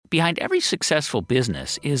Behind every successful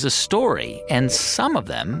business is a story, and some of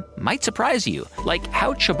them might surprise you, like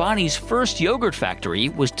how Chobani's first yogurt factory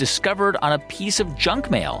was discovered on a piece of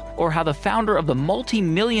junk mail, or how the founder of the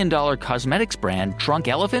multi-million-dollar cosmetics brand Drunk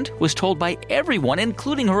Elephant was told by everyone,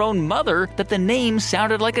 including her own mother, that the name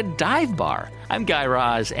sounded like a dive bar. I'm Guy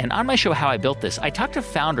Raz, and on my show How I Built This, I talk to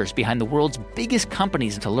founders behind the world's biggest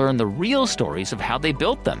companies to learn the real stories of how they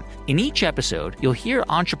built them. In each episode, you'll hear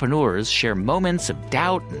entrepreneurs share moments of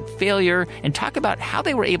doubt and failure and talk about how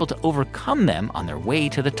they were able to overcome them on their way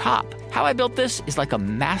to the top. How I Built This is like a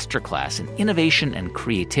masterclass in innovation and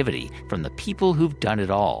creativity from the people who've done it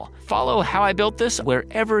all. Follow How I Built This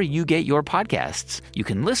wherever you get your podcasts. You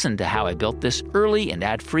can listen to How I Built This early and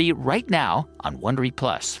ad-free right now on Wondery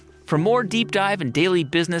Plus. For more deep dive and daily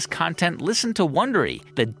business content, listen to Wondery,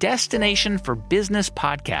 the destination for business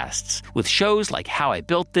podcasts. With shows like How I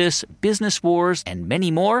Built This, Business Wars, and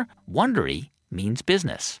many more, Wondery means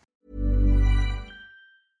business.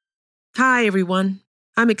 Hi, everyone.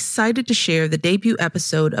 I'm excited to share the debut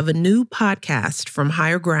episode of a new podcast from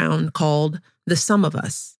Higher Ground called The Sum of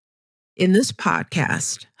Us. In this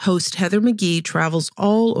podcast, host Heather McGhee travels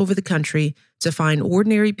all over the country to find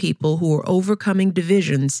ordinary people who are overcoming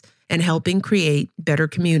divisions and helping create better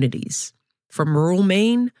communities. From rural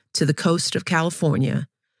Maine to the coast of California,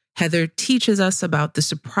 Heather teaches us about the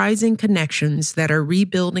surprising connections that are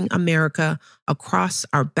rebuilding America across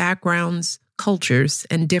our backgrounds, cultures,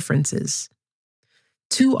 and differences.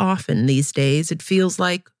 Too often these days, it feels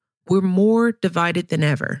like we're more divided than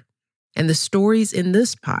ever. And the stories in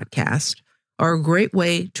this podcast are a great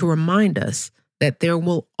way to remind us that there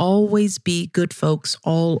will always be good folks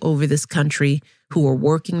all over this country who are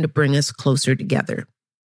working to bring us closer together.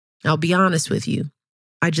 I'll be honest with you,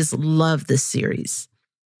 I just love this series.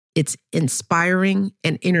 It's inspiring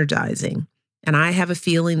and energizing, and I have a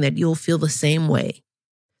feeling that you'll feel the same way.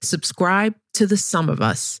 Subscribe to The Sum of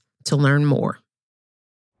Us to learn more.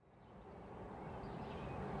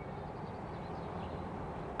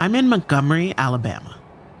 I'm in Montgomery, Alabama,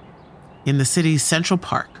 in the city's Central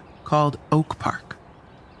Park called Oak Park.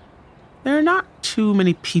 There are not too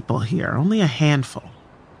many people here, only a handful.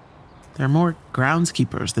 There are more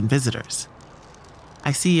groundskeepers than visitors.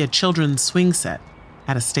 I see a children's swing set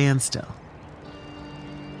at a standstill.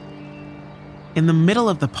 In the middle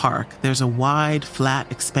of the park, there's a wide, flat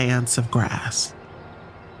expanse of grass,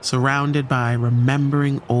 surrounded by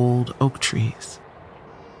remembering old oak trees.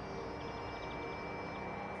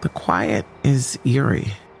 The quiet is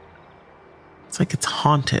eerie. It's like it's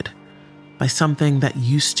haunted by something that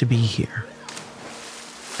used to be here.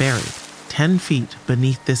 Buried 10 feet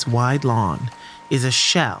beneath this wide lawn is a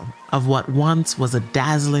shell of what once was a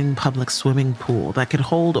dazzling public swimming pool that could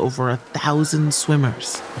hold over 1,000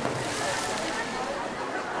 swimmers.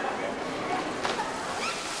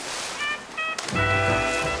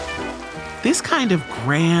 This kind of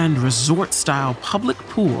grand resort-style public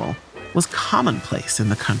pool was commonplace in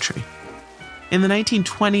the country. In the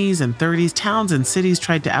 1920s and 30s, towns and cities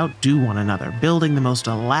tried to outdo one another, building the most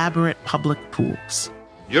elaborate public pools.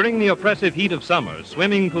 During the oppressive heat of summer,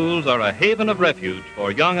 swimming pools are a haven of refuge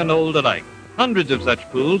for young and old alike. Hundreds of such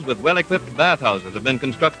pools with well-equipped bathhouses have been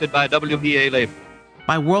constructed by WPA labor.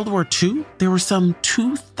 By World War II, there were some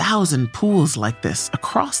 2,000 pools like this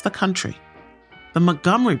across the country. The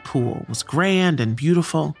Montgomery Pool was grand and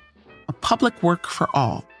beautiful, a public work for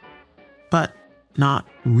all, but not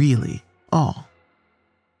really all.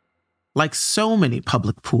 Like so many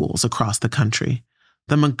public pools across the country,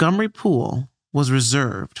 the Montgomery Pool was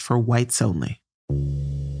reserved for whites only.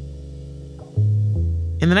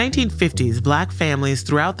 In the 1950s, Black families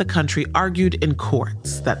throughout the country argued in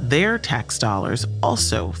courts that their tax dollars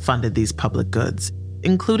also funded these public goods,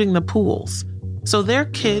 including the pools, so their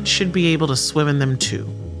kids should be able to swim in them too.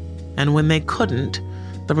 And when they couldn't,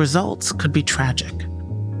 the results could be tragic.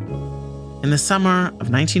 In the summer of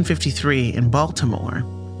 1953 in Baltimore,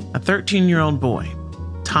 a 13-year-old boy,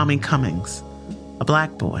 Tommy Cummings, a Black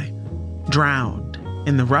boy, drowned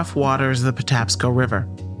in the rough waters of the Patapsco River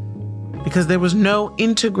because there was no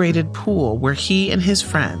integrated pool where he and his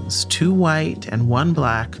friends, 2 white and 1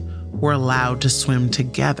 Black, were allowed to swim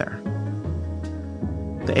together.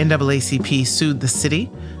 The NAACP sued the city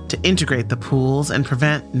to integrate the pools and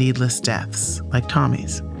prevent needless deaths like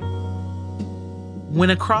Tommy's.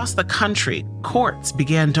 When across the country, courts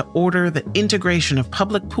began to order the integration of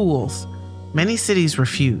public pools, many cities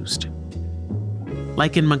refused.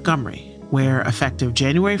 Like in Montgomery, where effective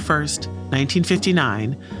January 1st,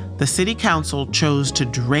 1959, the city council chose to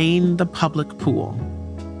drain the public pool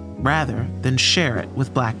rather than share it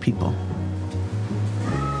with Black people.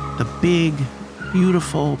 The big,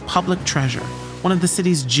 beautiful public treasure one of the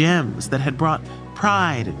city's gems that had brought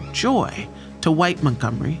pride and joy to white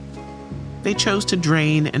Montgomery, they chose to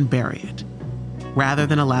drain and bury it, rather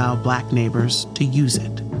than allow Black neighbors to use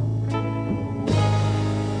it.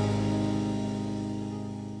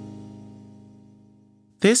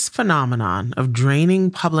 This phenomenon of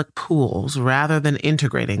draining public pools rather than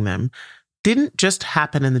integrating them didn't just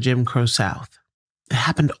happen in the Jim Crow South. It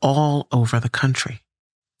happened all over the country.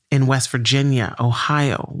 In West Virginia,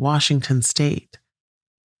 Ohio, Washington State.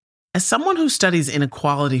 As someone who studies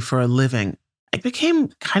inequality for a living, I became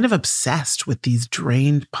kind of obsessed with these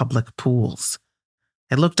drained public pools.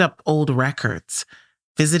 I looked up old records,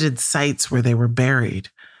 visited sites where they were buried.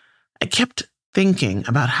 I kept thinking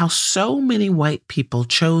about how so many white people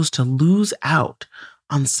chose to lose out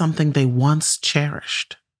on something they once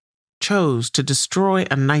cherished, chose to destroy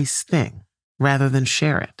a nice thing rather than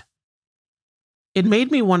share it. It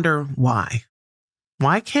made me wonder why.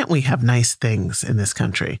 Why can't we have nice things in this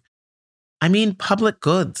country? I mean, public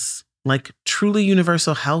goods like truly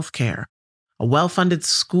universal health care, a well-funded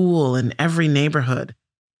school in every neighborhood,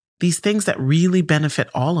 these things that really benefit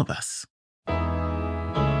all of us.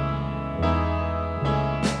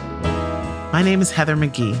 My name is Heather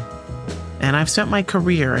McGhee, and I've spent my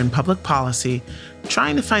career in public policy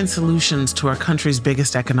trying to find solutions to our country's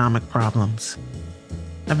biggest economic problems.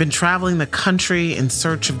 I've been traveling the country in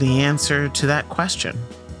search of the answer to that question.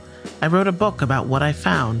 I wrote a book about what I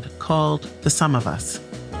found called The Sum of Us.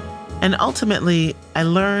 And ultimately, I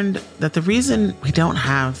learned that the reason we don't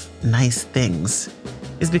have nice things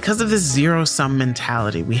is because of this zero-sum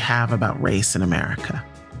mentality we have about race in America.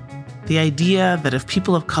 The idea that if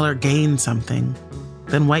people of color gain something,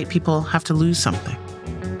 then white people have to lose something.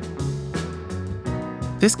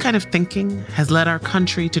 This kind of thinking has led our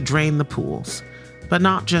country to drain the pools, but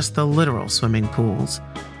not just the literal swimming pools,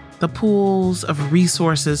 the pools of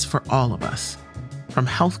resources for all of us, from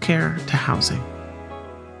healthcare to housing.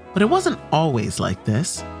 But it wasn't always like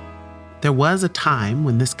this. There was a time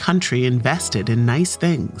when this country invested in nice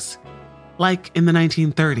things, like in the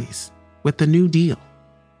 1930s with the New Deal.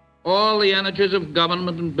 All the energies of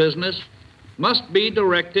government and business must be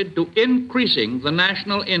directed to increasing the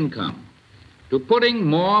national income, to putting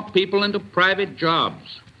more people into private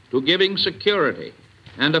jobs, to giving security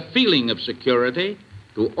and a feeling of security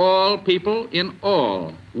to all people in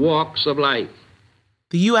all walks of life.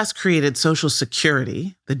 The U.S. created Social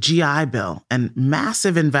Security, the GI Bill, and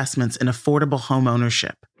massive investments in affordable home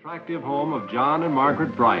ownership. Attractive home of John and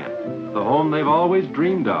Margaret Bryant, the home they've always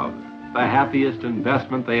dreamed of, the happiest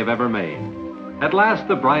investment they have ever made. At last,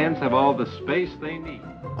 the Bryants have all the space they need.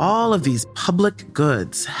 All of these public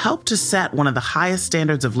goods helped to set one of the highest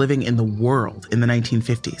standards of living in the world in the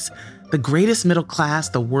 1950s, the greatest middle class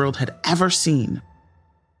the world had ever seen.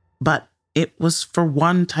 But it was for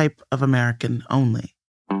one type of American only.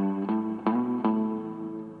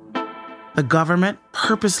 The government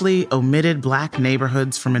purposely omitted Black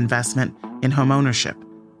neighborhoods from investment in homeownership.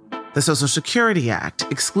 The Social Security Act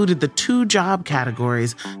excluded the two job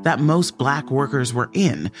categories that most Black workers were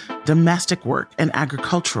in, domestic work and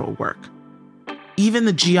agricultural work. Even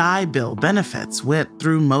the GI Bill benefits went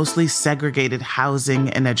through mostly segregated housing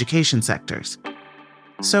and education sectors.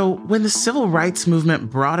 So when the civil rights movement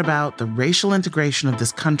brought about the racial integration of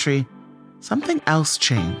this country, something else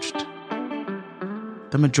changed.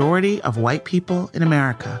 The majority of white people in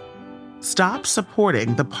America stopped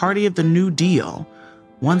supporting the party of the New Deal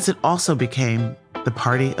once it also became the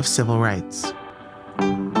party of civil rights.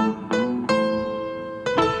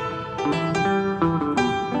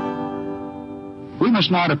 We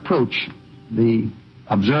must not approach the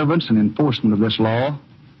observance and enforcement of this law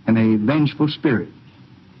in a vengeful spirit.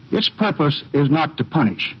 Its purpose is not to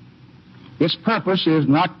punish. Its purpose is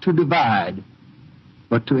not to divide,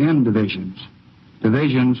 but to end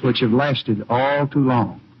divisions which have lasted all too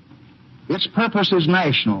long. Its purpose is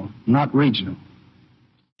national, not regional.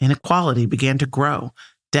 Inequality began to grow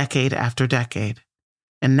decade after decade.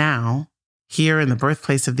 And now, here in the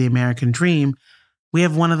birthplace of the American dream, we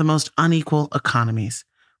have one of the most unequal economies,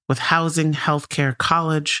 with housing, healthcare,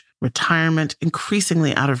 college, retirement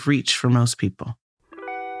increasingly out of reach for most people.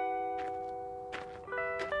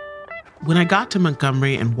 When I got to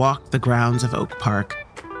Montgomery and walked the grounds of Oak Park,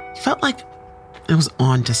 it felt like I was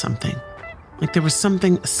on to something, like there was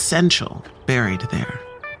something essential buried there,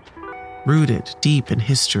 rooted deep in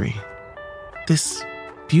history. This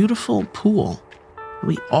beautiful pool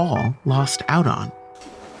we all lost out on.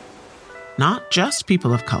 Not just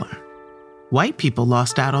people of color. White people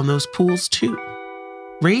lost out on those pools too.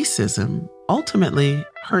 Racism ultimately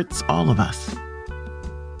hurts all of us.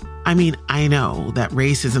 I mean, I know that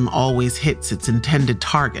racism always hits its intended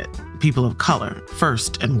target, people of color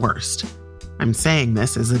first and worst. I'm saying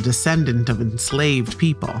this as a descendant of enslaved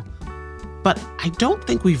people. But I don't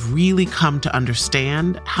think we've really come to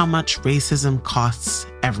understand how much racism costs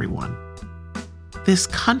everyone. This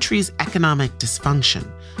country's economic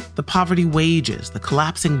dysfunction, the poverty wages, the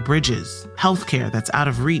collapsing bridges, healthcare that's out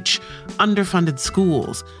of reach, underfunded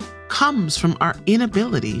schools, comes from our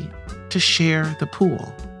inability to share the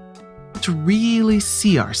pool, to really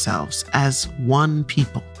see ourselves as one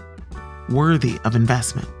people, worthy of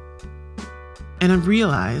investment. And I've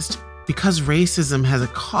realized, because racism has a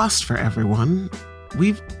cost for everyone,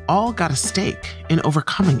 we've all got a stake in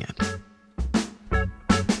overcoming it.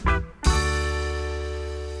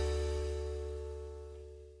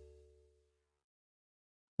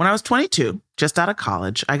 When I was 22, just out of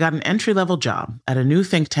college, I got an entry-level job at a new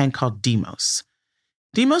think tank called Demos.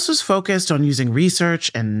 Demos was focused on using research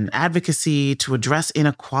and advocacy to address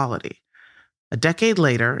inequality. A decade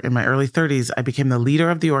later, in my early 30s, I became the leader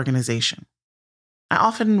of the organization. I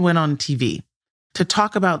often went on TV to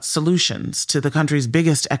talk about solutions to the country's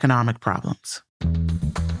biggest economic problems.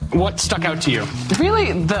 What stuck out to you?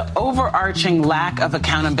 Really, the overarching lack of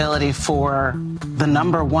accountability for the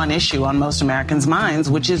number one issue on most Americans' minds,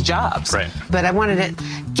 which is jobs. Right. But I wanted to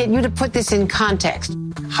get you to put this in context.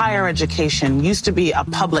 Higher education used to be a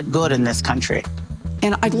public good in this country.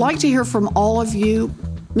 And I'd like to hear from all of you.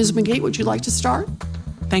 Ms. McGee, would you like to start?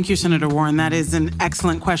 Thank you, Senator Warren. That is an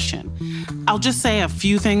excellent question. I'll just say a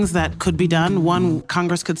few things that could be done. One,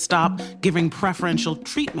 Congress could stop giving preferential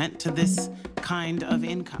treatment to this kind of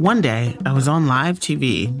income. One day, I was on live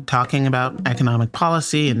TV talking about economic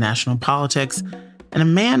policy and national politics, and a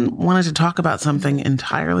man wanted to talk about something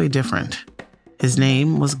entirely different. His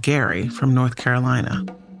name was Gary from North Carolina.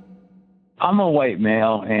 I'm a white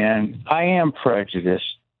male, and I am prejudiced.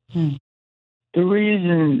 The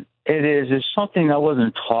reason it is something I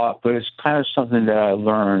wasn't taught, but it's kind of something that I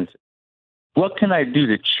learned. What can I do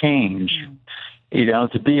to change,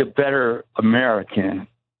 to be a better American?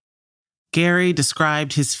 Gary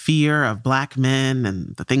described his fear of Black men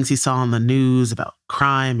and the things he saw on the news about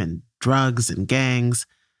crime and drugs and gangs.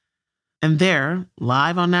 And there,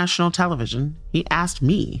 live on national television, he asked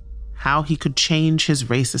me how he could change his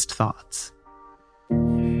racist thoughts.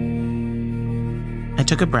 I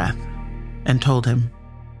took a breath and told him,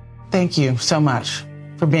 Thank you so much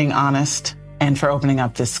for being honest and for opening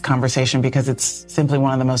up this conversation, because it's simply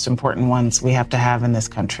one of the most important ones we have to have in this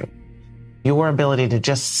country. Your ability to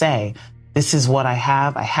just say, this is what I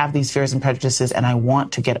have these fears and prejudices, and I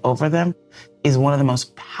want to get over them, is one of the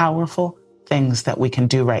most powerful things that we can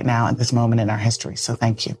do right now at this moment in our history. So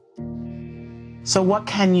thank you. So what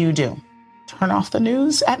can you do? Turn off the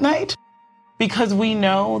news at night? Because we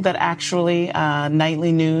know that actually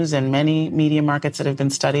nightly news and many media markets that have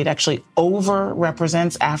been studied actually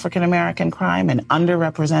overrepresents African-American crime and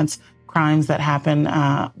underrepresents crimes that happen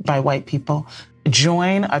by white people.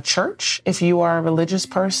 Join a church if you are a religious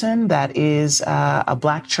person that is a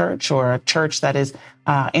Black church or a church that is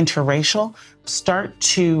interracial. Start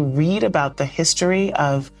to read about the history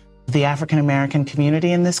of the African-American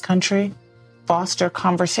community in this country. Foster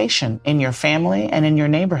conversation in your family and in your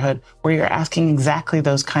neighborhood where you're asking exactly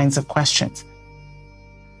those kinds of questions.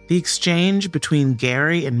 The exchange between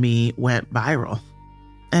Gary and me went viral,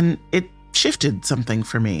 and it shifted something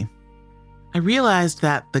for me. I realized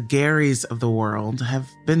that the Garys of the world have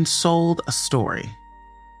been sold a story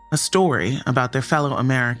about their fellow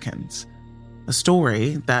Americans, a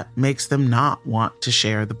story that makes them not want to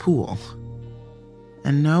share the pool.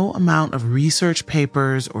 And no amount of research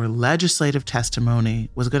papers or legislative testimony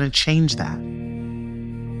was going to change that.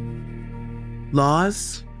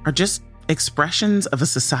 Laws are just expressions of a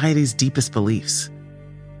society's deepest beliefs.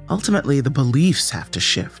 Ultimately, the beliefs have to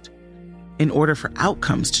shift in order for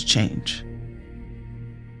outcomes to change.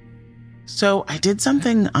 So I did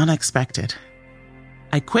something unexpected.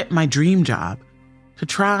 I quit my dream job to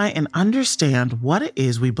try and understand what it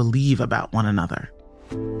is we believe about one another.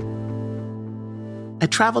 I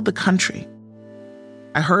traveled the country.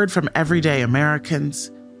 I heard from everyday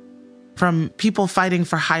Americans, from people fighting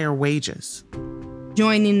for higher wages.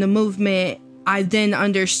 Joining the movement, I then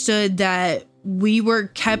understood that we were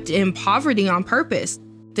kept in poverty on purpose.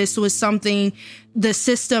 This was something the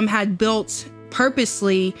system had built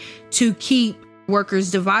purposely to keep workers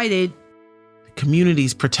divided.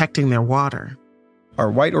 Communities protecting their water. Our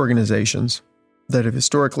white organizations that have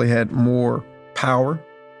historically had more power,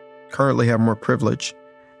 currently have more privilege,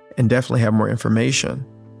 and definitely have more information,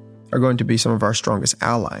 are going to be some of our strongest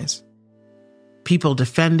allies. People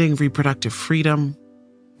defending reproductive freedom.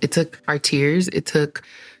 It took our tears, it took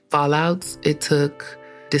fallouts, it took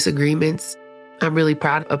disagreements. I'm really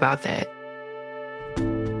proud about that.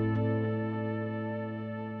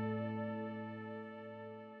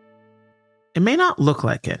 It may not look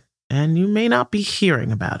like it, and you may not be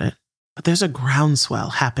hearing about it, but there's a groundswell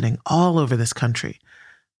happening all over this country.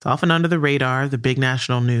 It's often under the radar, the big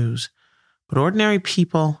national news, but ordinary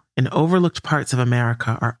people in overlooked parts of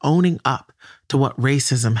America are owning up to what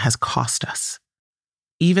racism has cost us.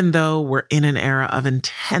 Even though we're in an era of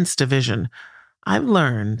intense division, I've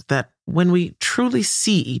learned that when we truly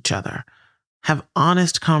see each other, have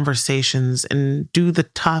honest conversations, and do the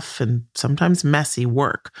tough and sometimes messy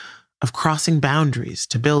work of crossing boundaries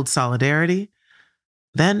to build solidarity,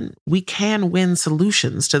 then we can win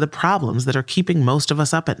solutions to the problems that are keeping most of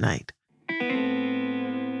us up at night.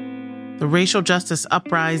 The racial justice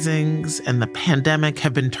uprisings and the pandemic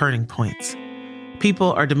have been turning points.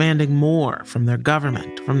 People are demanding more from their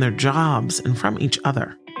government, from their jobs, and from each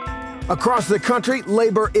other. Across the country,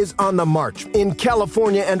 labor is on the march. In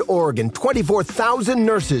California and Oregon, 24,000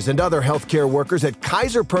 nurses and other healthcare workers at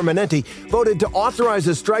Kaiser Permanente voted to authorize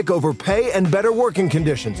a strike over pay and better working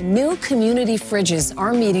conditions. New community fridges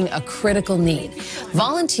are meeting a critical need.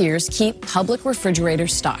 Volunteers keep public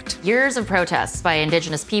refrigerators stocked. Years of protests by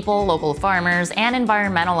Indigenous people, local farmers, and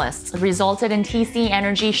environmentalists resulted in TC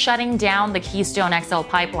Energy shutting down the Keystone XL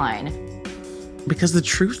pipeline. Because the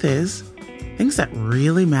truth is, things that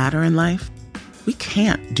really matter in life, we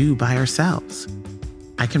can't do by ourselves.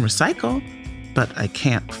 I can recycle, but I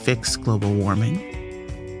can't fix global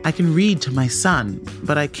warming. I can read to my son,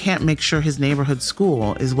 but I can't make sure his neighborhood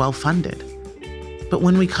school is well funded. But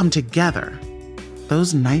when we come together,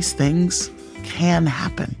 those nice things can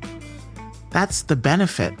happen. That's the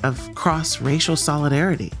benefit of cross-racial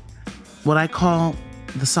solidarity, what I call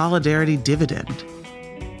the solidarity dividend.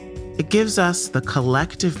 It gives us the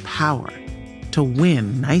collective power to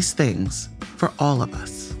win nice things for all of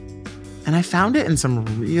us. And I found it in some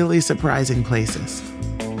really surprising places.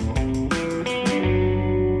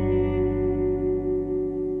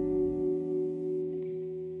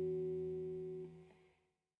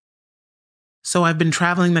 So I've been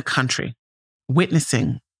traveling the country,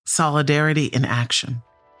 witnessing solidarity in action,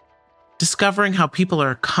 discovering how people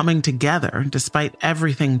are coming together despite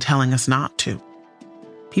everything telling us not to.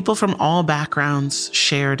 People from all backgrounds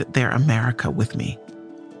shared their America with me.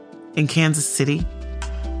 In Kansas City,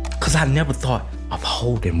 because I never thought of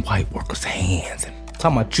holding white workers' hands and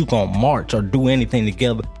talking about you gonna march or do anything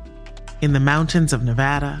together. In the mountains of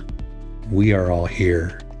Nevada, we are all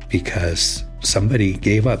here because somebody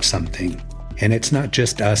gave up something. And it's not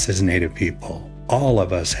just us as Native people. All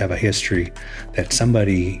of us have a history that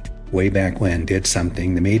somebody way back when did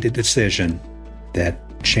something, they made a decision that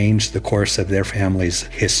changed the course of their family's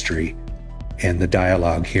history and the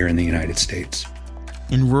dialogue here in the United States.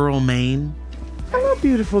 In rural Maine. Hello,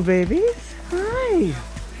 beautiful babies. Hi.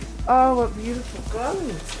 Oh, what beautiful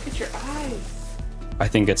girls. Look at your eyes. I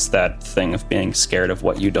think it's that thing of being scared of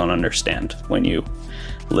what you don't understand when you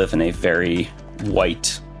live in a very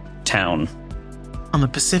white town. On the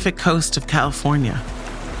Pacific coast of California.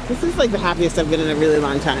 This is like the happiest I've been in a really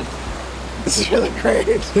long time. This is really great.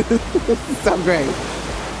 This is so great.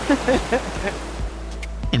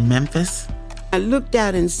 In Memphis, I looked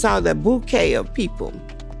out and saw the bouquet of people.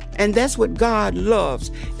 And that's what God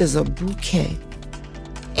loves, is a bouquet.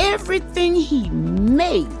 Everything he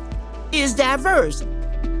made is diverse.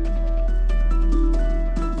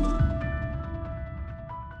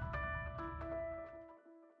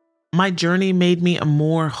 My journey made me a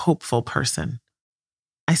more hopeful person.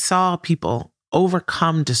 I saw people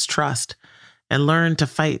overcome distrust and learn to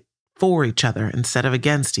fight for each other instead of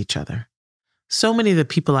against each other. So many of the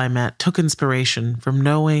people I met took inspiration from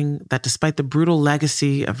knowing that despite the brutal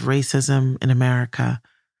legacy of racism in America,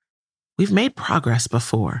 we've made progress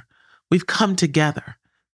before. We've come together,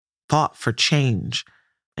 fought for change,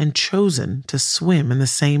 and chosen to swim in the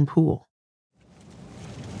same pool.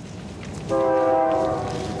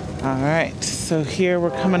 All right, so here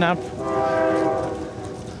we're coming up,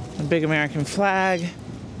 a big American flag.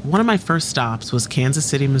 One of my first stops was Kansas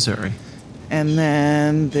City, Missouri. And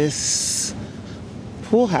then this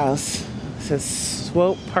pool house says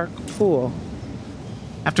Swope Park Pool.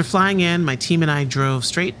 After flying in, my team and I drove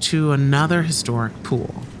straight to another historic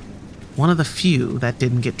pool, one of the few that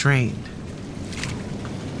didn't get drained.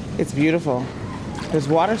 It's beautiful. There's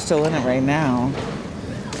water still in it right now.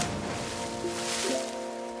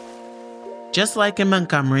 Just like in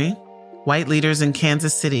Montgomery, white leaders in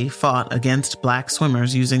Kansas City fought against black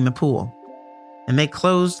swimmers using the pool, and they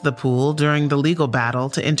closed the pool during the legal battle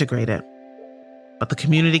to integrate it. But the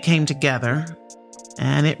community came together,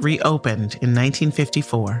 and it reopened in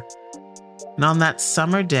 1954. And on that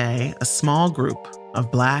summer day, a small group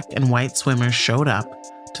of black and white swimmers showed up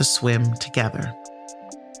to swim together.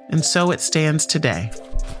 And so it stands today.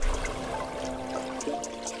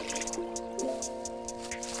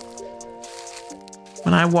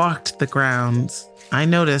 When I walked the grounds, I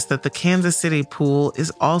noticed that the Kansas City pool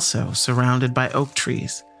is also surrounded by oak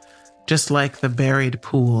trees, just like the buried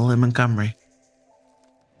pool in Montgomery.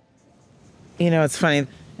 You know, it's funny.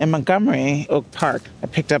 In Montgomery, Oak Park, I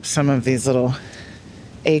picked up some of these little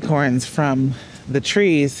acorns from the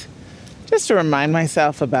trees just to remind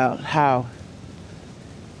myself about how,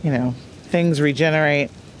 things regenerate,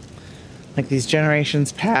 like these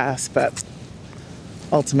generations pass, but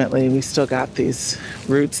ultimately we still got these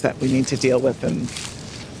roots that we need to deal with, and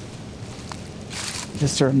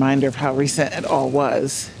just a reminder of how recent it all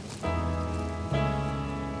was.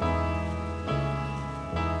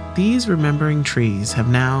 These remembering trees have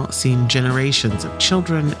now seen generations of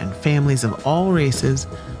children and families of all races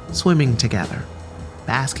swimming together,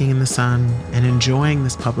 basking in the sun and enjoying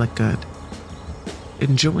this public good.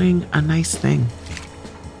 Enjoying a nice thing.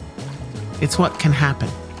 It's what can happen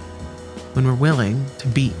when we're willing to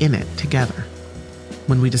be in it together,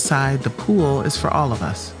 when we decide the pool is for all of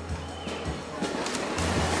us.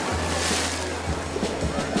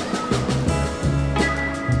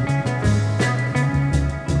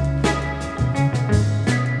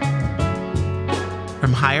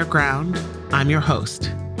 From Higher Ground, I'm your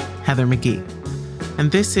host, Heather McGee,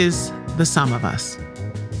 and this is The Sum of Us,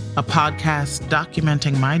 a podcast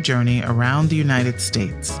documenting my journey around the United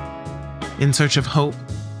States in search of hope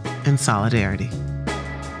and solidarity.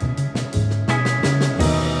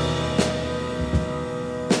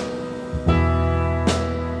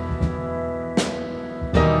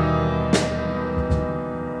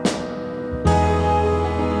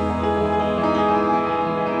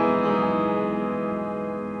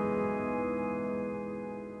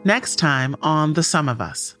 Next time on The Sum of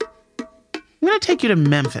Us, I'm going to take you to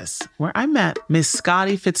Memphis, where I met Miss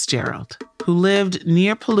Scotty Fitzgerald, who lived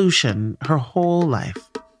near pollution her whole life.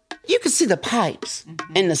 You could see the pipes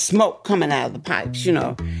and the smoke coming out of the pipes,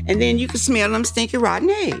 and then you could smell them stinky rotten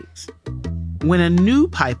eggs. When a new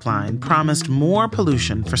pipeline promised more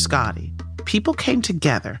pollution for Scotty, people came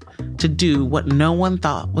together to do what no one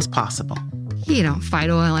thought was possible. You don't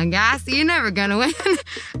fight oil and gas, you're never gonna win.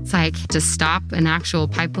 It's like to stop an actual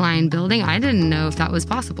pipeline building. I didn't know if that was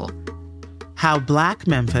possible. How Black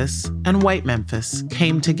Memphis and White Memphis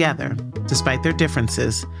came together, despite their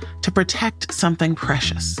differences, to protect something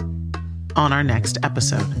precious. On our next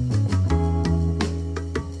episode.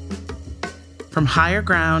 From Higher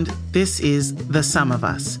Ground, this is The Sum of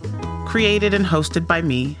Us, created and hosted by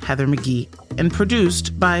me, Heather McGee, and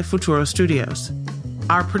produced by Futuro Studios.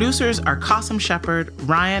 Our producers are Qasim Shepard,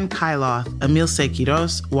 Ryan Kyloth, Emil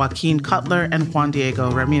Sequiros, Joaquin Cutler, and Juan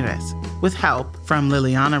Diego Ramirez, with help from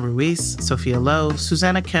Liliana Ruiz, Sophia Lowe,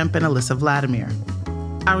 Susanna Kemp, and Alyssa Vladimir.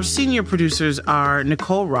 Our senior producers are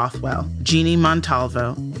Nicole Rothwell, Jeannie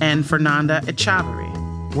Montalvo, and Fernanda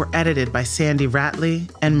Echavarri. We're edited by Sandy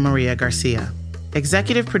Ratley and Maria Garcia.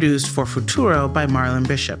 Executive produced for Futuro by Marlon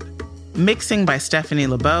Bishop. Mixing by Stephanie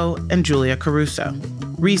LeBeau and Julia Caruso.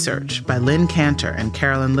 Research by Lynn Cantor and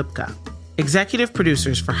Carolyn Lipka. Executive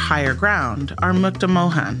producers for Higher Ground are Mukta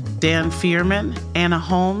Mohan, Dan Fierman, Anna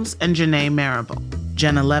Holmes, and Janae Marable.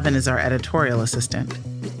 Jenna Levin is our editorial assistant.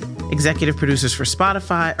 Executive producers for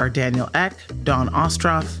Spotify are Daniel Eck, Dawn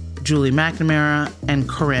Ostroff, Julie McNamara, and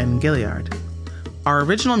Corinne Gilliard. Our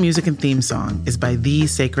original music and theme song is by The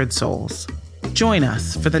Sacred Souls. Join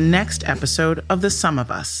us for the next episode of The Sum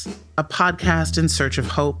of Us, a podcast in search of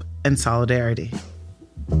hope and solidarity.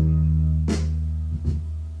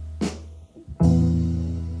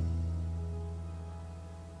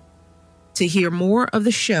 To hear more of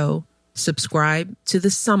the show, subscribe to The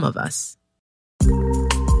Sum of Us.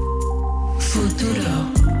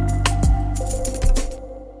 Futuro.